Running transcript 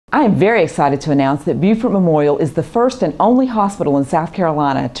I am very excited to announce that Beaufort Memorial is the first and only hospital in South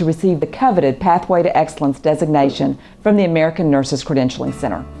Carolina to receive the coveted Pathway to Excellence designation from the American Nurses Credentialing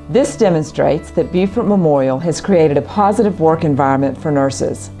Center. This demonstrates that Beaufort Memorial has created a positive work environment for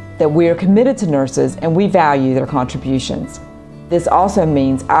nurses, that we are committed to nurses and we value their contributions. This also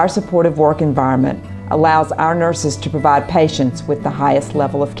means our supportive work environment allows our nurses to provide patients with the highest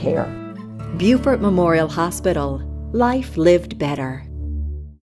level of care. Beaufort Memorial Hospital. Life lived better.